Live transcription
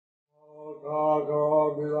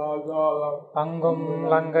Pangum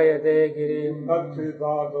Langayade Girim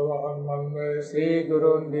Sri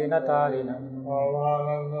Gurun Dinatarinam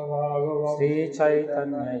Sri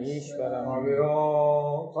Chaitanya Ishwaram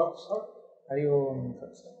Hari Om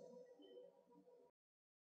Tat Sat.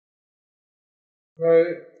 Today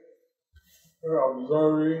we're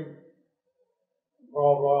observing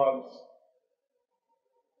Prabhupada's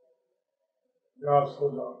Vyasa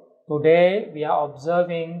Puja. Today we are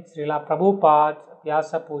observing Srila Prabhupada's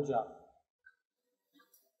Vyasa Puja.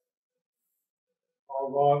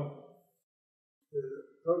 Prabhupada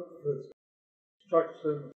took his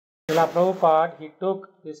instructions Srila Prabhupada, he took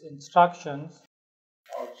his instructions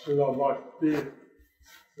of Srila Bhakti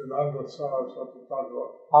Siddhanta Saraswati Thakur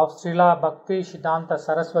of Srila Bhakti Siddhanta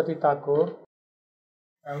Saraswati Thakur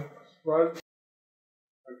and spread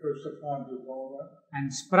the Krishna conscious movement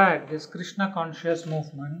and spread this Krishna conscious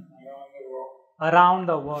movement around the world. around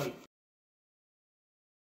the world.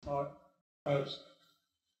 As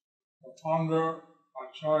the founder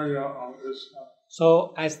Acharya of ISKCON,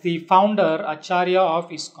 So, as the founder Acharya of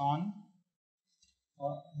ISKCON,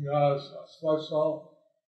 he has a special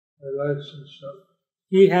relationship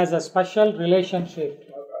he has a special relationship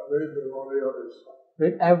with every devotee of ISKCON.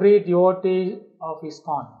 with every devotee of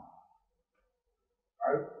ISKCON.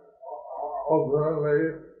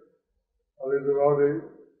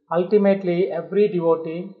 Ultimately, every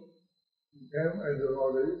devotee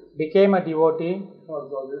Became a devotee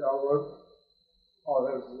because of the efforts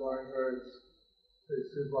of His Divine Grace,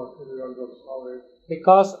 A.C. Bhaktivedanta Swami.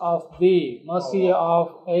 because of the mercy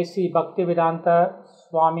of A.C. Bhaktivedanta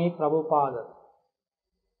Swami Prabhupada.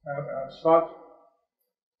 And as such,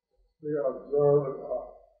 we observe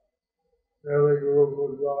daily Guru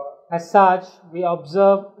Puja As such, we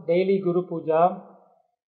observe daily Guru Puja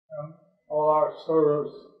and all our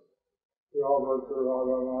service we offer to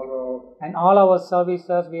Radha Madhav, and all our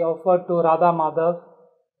services we offer to Radha Madhav,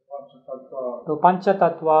 Panchatattva, to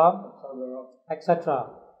Panchatattva, etc. etc.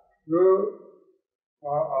 Through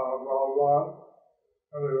Prabhupada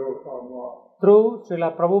and the Guru Parampara. Through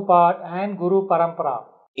Srila Prabhupada and Guru Parampara.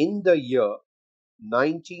 In the year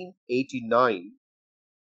 1989,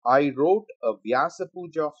 I wrote a Vyasa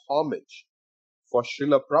Puja homage for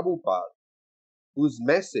Srila Prabhupada, whose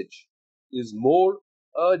message is more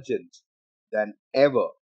urgent than ever,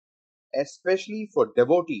 especially for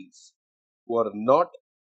devotees who are not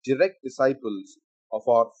direct disciples of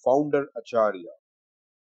our founder Acharya.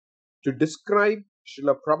 To describe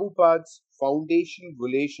Srila Prabhupada's foundational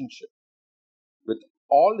relationship with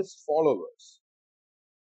all his followers,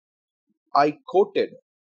 I quoted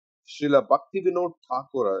Srila Bhaktivinoda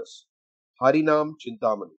Thakur's Harinam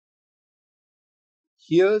Chintamani.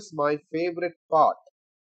 Here's my favorite part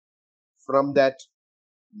from that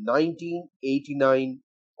 1989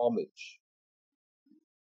 homage.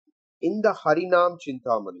 In the Harinam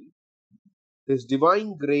Chintamani, His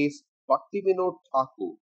Divine Grace Bhaktivinoda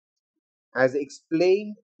Thakur has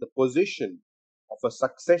explained the position of a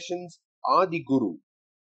succession's Adi Guru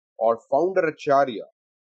or founder Acharya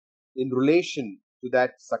in relation to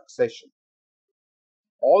that succession.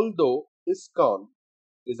 Although ISKCON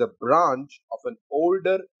is a branch of an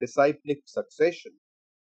older disciplic succession,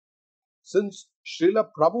 since Srila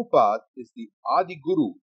Prabhupada is the Adi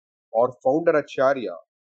Guru or founder Acharya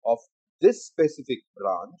of this specific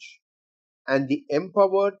branch and the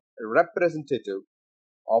empowered representative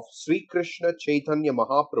of Sri Krishna Chaitanya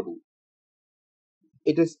Mahaprabhu,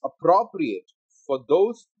 it is appropriate for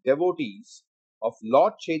those devotees of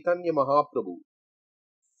Lord Chaitanya Mahaprabhu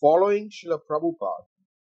following Srila Prabhupada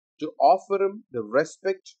to offer him the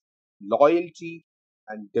respect, loyalty,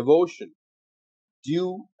 and devotion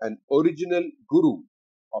due an original Guru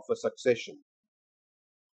of a succession.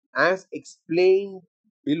 As explained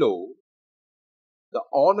below, the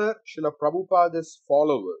honor Srila Prabhupada's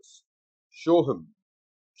followers show him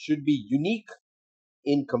should be unique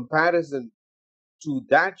in comparison to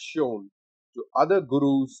that shown to other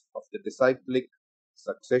gurus of the disciplic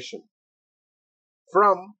succession.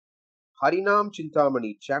 From Harinam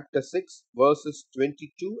Chintamani, chapter 6, verses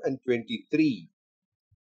 22 and 23,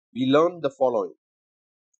 we learn the following.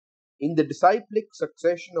 In the disciplic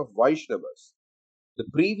succession of Vaishnavas, the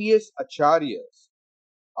previous acharyas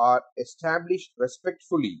are established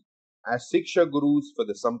respectfully as Siksha Gurus for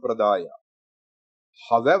the Sampradaya.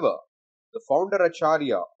 However, the founder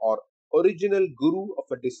acharya or original Guru of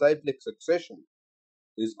a disciplic succession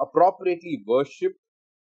is appropriately worshipped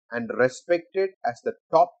and respected as the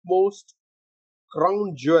topmost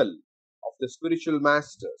crown jewel of the spiritual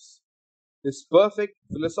masters. His perfect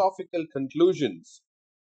philosophical conclusions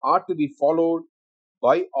are to be followed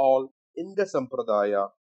by all in the Sampradaya.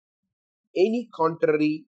 Any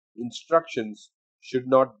contrary instructions should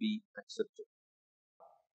not be accepted.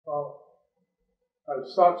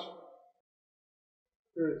 As such,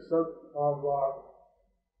 we accept Prabhupada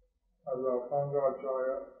as our founder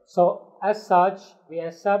Acharya. So, as such, we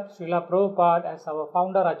accept Srila Prabhupada as our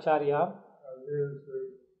founder Acharya, And he is the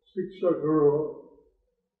Shiksha Guru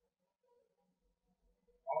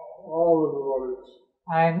of all the devotees.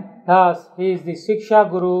 and thus he is the Siksha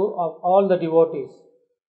Guru of all the devotees.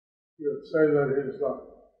 You would say that he is the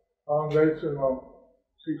foundational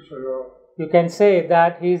Shiksha Guru. You can say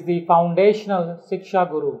that he is the foundational Siksha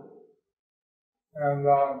Guru. And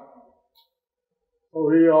so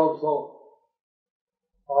we also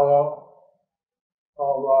follow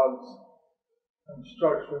Prabhupada's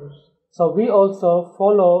instructions. So we also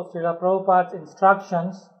follow Srila Prabhupada's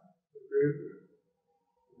instructions. Read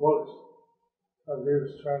books that he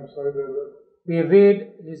has translated We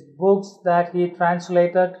read his books that he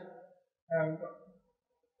translated and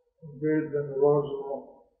engage in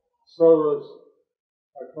devotional service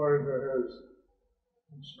according to his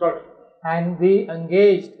instructions. and we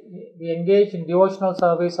engage in devotional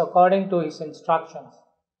service according to his instructions.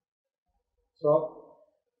 So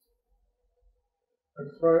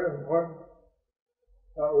it's very important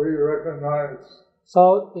that we recognize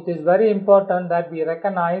So it is very important that we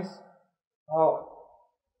recognize how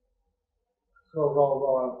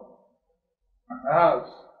so-called has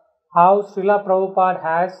how Srila Prabhupada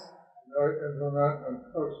has a very intimate and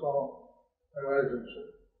personal relationship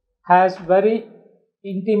has very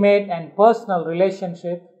intimate and personal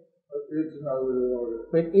relationship with each and every devotee.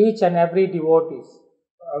 with each and every devotees.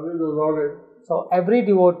 Every devotee So every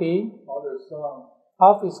devotee of Islam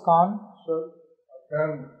of ISKCON should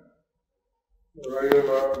attend the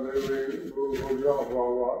regular daily Guru Puja of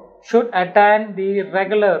Prabhupada, should attend the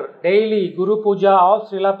regular daily Guru Puja of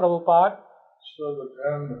Srila Prabhupada, should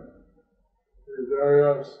attend the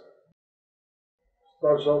various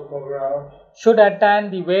special programs, should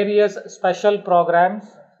attend the various special programs,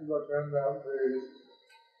 should attend the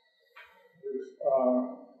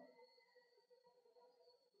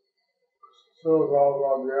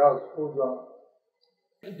so-called Vyasa Puja.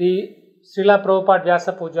 the Srila Prabhupada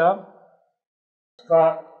Vyasa Puja.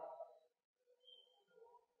 Not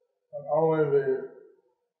and only the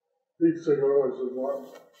Diksha Guru is important,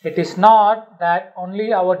 It is not that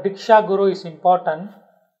only our Diksha Guru is important,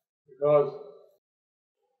 because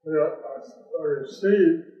we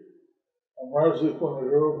receive a mercy from the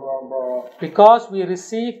Guru Parampara because we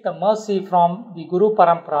receive the mercy from the Guru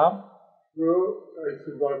Parampara through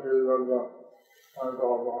Bhaktivedanta and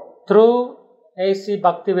Prabhupada. through A.C.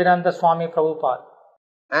 Bhaktivedanta Swami Prabhupada.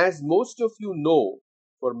 As most of you know,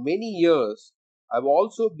 for many years I've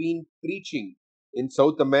also been preaching in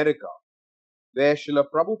South America, where Srila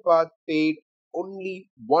Prabhupada paid only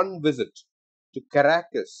one visit to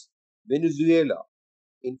Caracas, Venezuela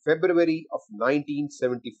in February of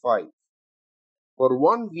 1975. For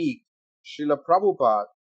 1 week, Srila Prabhupada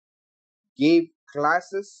gave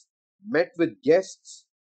classes, met with guests,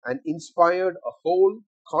 and inspired a whole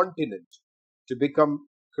continent to become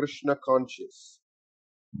Krishna conscious.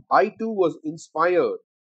 I too was inspired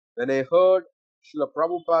when I heard Srila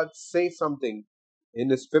Prabhupada say something in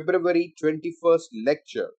his February 21st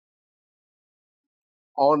lecture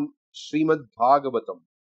on Srimad Bhagavatam,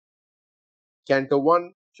 Canto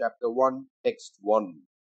 1, Chapter 1, Text 1.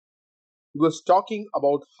 He was talking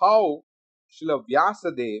about how Srila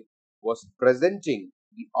Vyasadeva was presenting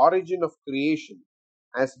the origin of creation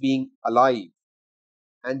as being alive.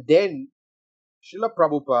 And then Srila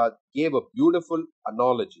Prabhupada gave a beautiful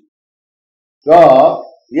analogy. So,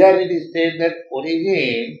 here it is said that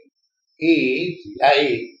origin is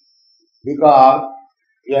life, because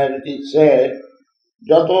here it is said,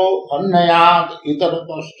 Jato annayat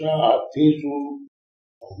itaratashya arthesu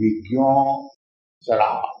vigyo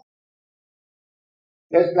sara.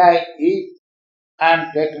 Just like if I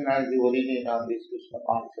am taken as the origin of this Krishna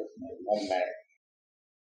consciousness movement,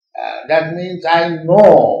 that means I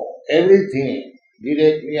know everything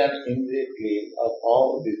directly and indirectly of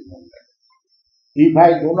all this movement. If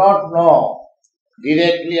I do not know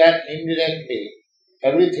directly and indirectly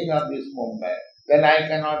everything of this movement, then I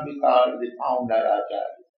cannot be called the founder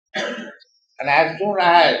Acharya. And as soon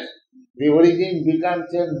as the origin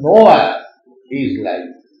becomes a knower, he is life.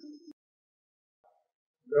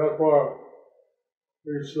 Therefore,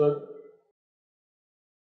 we should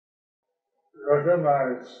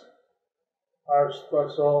recognize our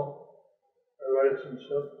special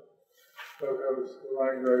relationship with His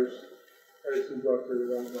Divine Grace, A.C.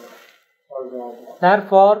 Bhaktivedanta Swami.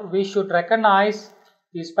 Therefore, we should recognize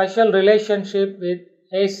the special relationship with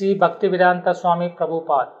A.C. Bhaktivedanta Swami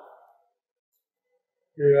Prabhupada.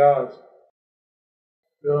 He has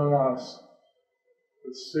given us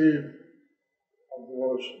the seed of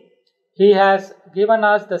devotion, He has given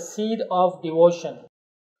us the seed of devotion,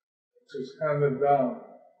 which is handed down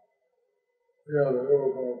via the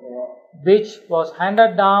Guru Parampara. which was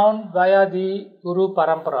handed down via the Guru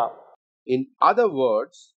Parampara. In other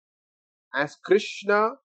words, as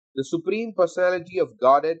Krishna, the Supreme Personality of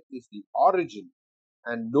Godhead, is the origin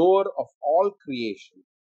and knower of all creation,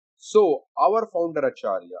 so our founder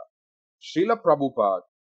Acharya, Srila Prabhupada,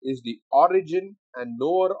 is the origin and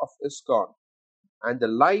knower of ISKCON and the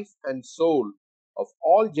life and soul of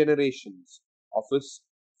all generations of his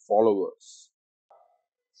followers.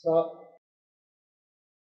 So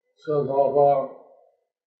Prabhupada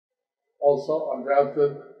also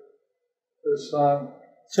adapted his son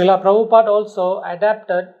Srila Prabhupada also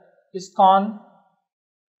adapted ISKCON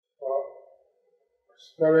for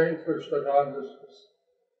spreading Krishna consciousness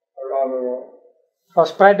around the world. for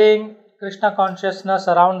spreading Krishna consciousness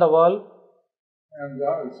around the world. And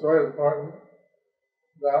it's very important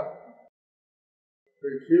that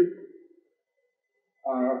we keep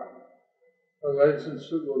our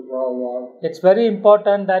relationship with Prabhupada It's very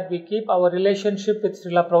important that we keep our relationship with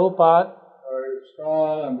Srila Prabhupada very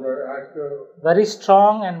strong and very active. very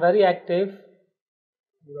strong and very active.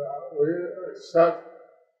 That we accept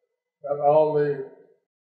that all the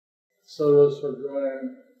service we're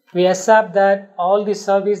doing We accept that all the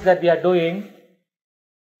service that we are doing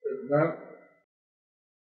is meant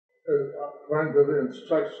is according to the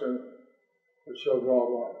instruction of Srila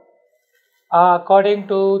Prabhupada. are according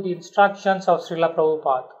to the instructions of Srila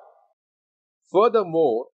Prabhupada.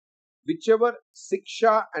 Furthermore, whichever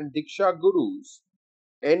Siksha and Diksha Gurus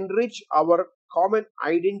enrich our common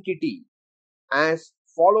identity as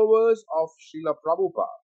followers of Srila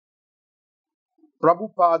Prabhupada,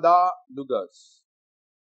 Prabhupada Nugas,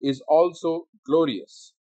 is also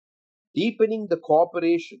glorious, deepening the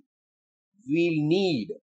cooperation we'll need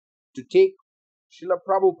to take Srila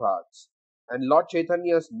Prabhupada's and Lord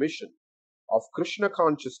Chaitanya's mission of Krishna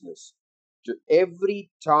consciousness to every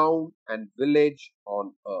town and village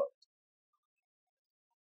on earth.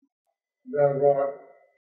 Therefore,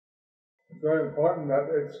 it's very important that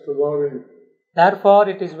each devotee Therefore,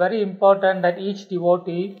 it is very important that each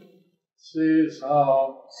devotee sees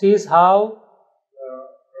how sees how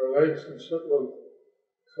the relationship with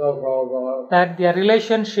Srila Prabhupada that their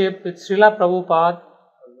relationship with Srila Prabhupada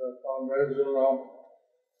as the foundational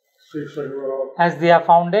Shiksha Guru as their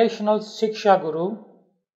foundational Shiksha Guru,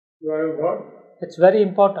 is very important. it's very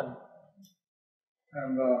important.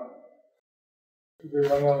 And to be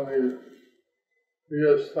one of the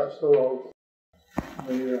biggest festivals in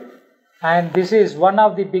the year. And this is one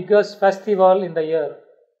of the biggest festival in the year.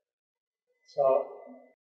 So,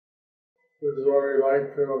 this is where we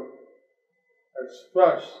like to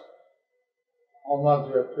express how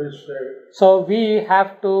much we appreciate So we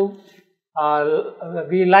have to,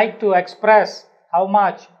 we like to express how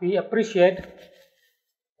much we appreciate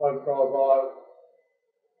what Prabhupada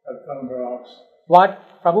has done for us.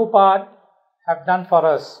 what Prabhupada have done for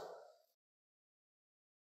us.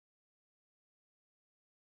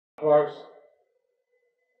 Of course,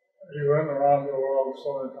 he went around the world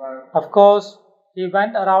so many times Of course, he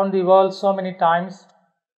went around the world so many times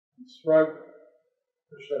and spread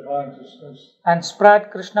Krishna consciousness, and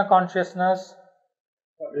spread Krishna consciousness,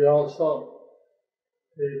 but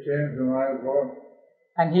he came to Mayapur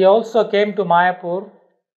and he also came to Mayapur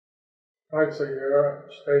twice a year,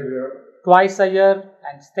 stayed here. twice a year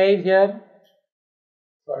and stayed here.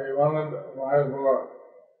 So he wanted Mayapur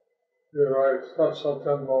to be a very special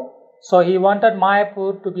temple, So he wanted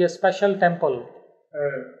Mayapur to be a special temple, a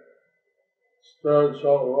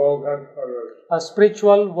spiritual world headquarters a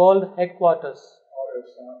spiritual world headquarters of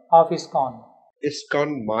Islam. of ISKCON.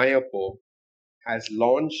 ISKCON Mayapur has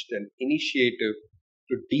launched an initiative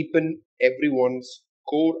to deepen everyone's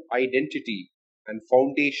core identity and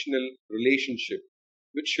foundational relationship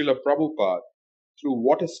with Srila Prabhupada through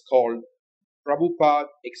what is called Prabhupada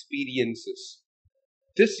Experiences.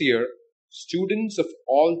 This year, students of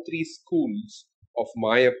all three schools of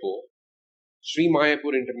Mayapur, Sri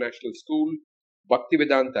Mayapur International School,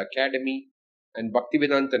 Bhaktivedanta Academy, and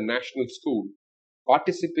Bhaktivedanta National School,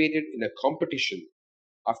 participated in a competition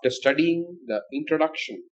after studying the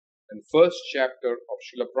introduction and first chapter of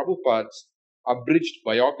Srila Prabhupada's abridged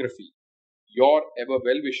biography, Your Ever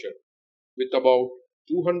Well-Wisher, with about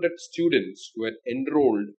 200 students who had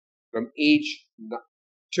enrolled from age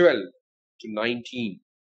 12 to 19.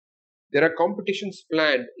 There are competitions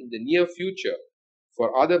planned in the near future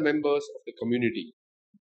for other members of the community.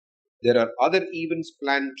 There are other events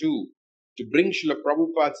planned too to bring Srila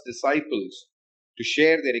Prabhupada's disciples to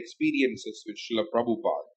share their experiences with Srila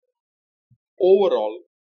Prabhupada. Overall,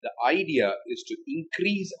 the idea is to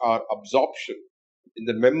increase our absorption in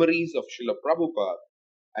the memories of Srila Prabhupada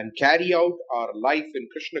and carry out our life in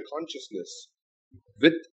Krishna consciousness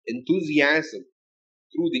with enthusiasm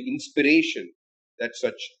through the inspiration that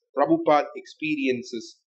such Prabhupada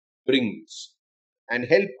experiences brings, and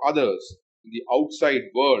help others in the outside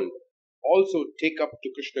world also take up to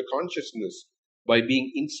Krishna consciousness by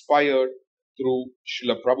being inspired through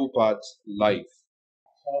Srila Prabhupada's life.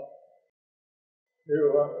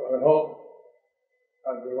 I hope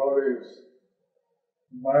that devotees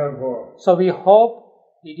in Mayapur So we hope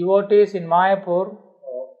the devotees in Mayapur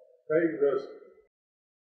will take this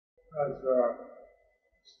as a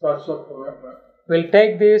special commitment will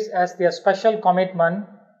take this as their special commitment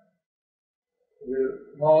to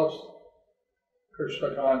be most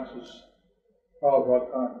Krishna conscious,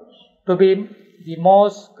 Prabhupada conscious. to be the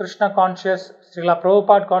most Krishna conscious, Srila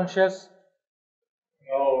Prabhupada conscious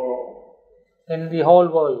No, in the whole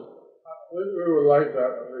world. we would like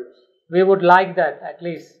that at least. We would like that at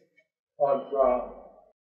least. But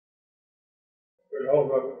we hope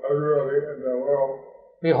that everybody in the world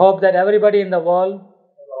We hope that everybody in the world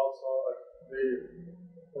will also be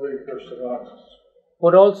fully Krishna conscious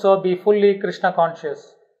would also be fully Krishna conscious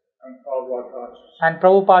and Prabhupada conscious. and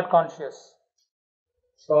Prabhupada conscious.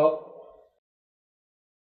 So,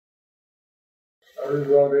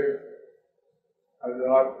 everybody has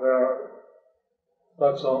got their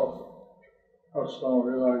special personal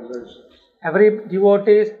realizations. Every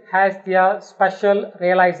devotee has their special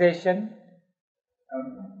realization,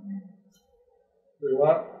 And we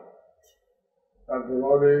want our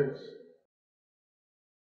devotees'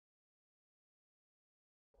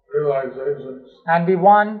 realizations and we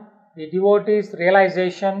want the devotees'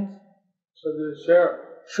 realizations should be shared.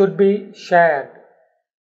 should be shared,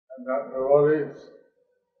 And that devotees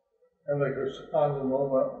in the Krishna conscious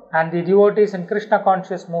movement and the devotees in Krishna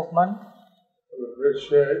conscious movement will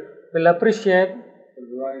appreciate will appreciate the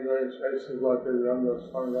divine grace, A.C. Bhaktivedanta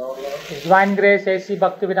Swami Prabhupada, His Divine Grace A.C.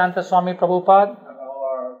 Bhaktivedanta Swami Prabhupada and all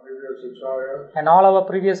our previous acharyas. and all our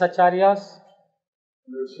previous acharyas.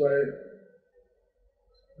 This way,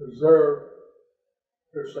 preserve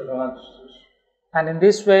Krishna consciousness. And in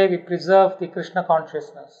this way we preserve the Krishna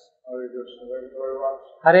consciousness. Hare Krishna. Thank you very much.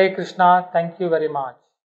 Hare Krishna, thank you very much.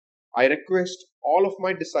 I request all of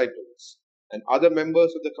my disciples and other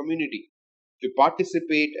members of the community to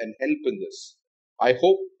participate and help in this. I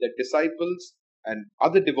hope that disciples and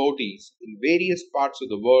other devotees in various parts of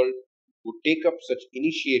the world would take up such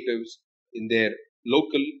initiatives in their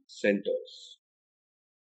local centers.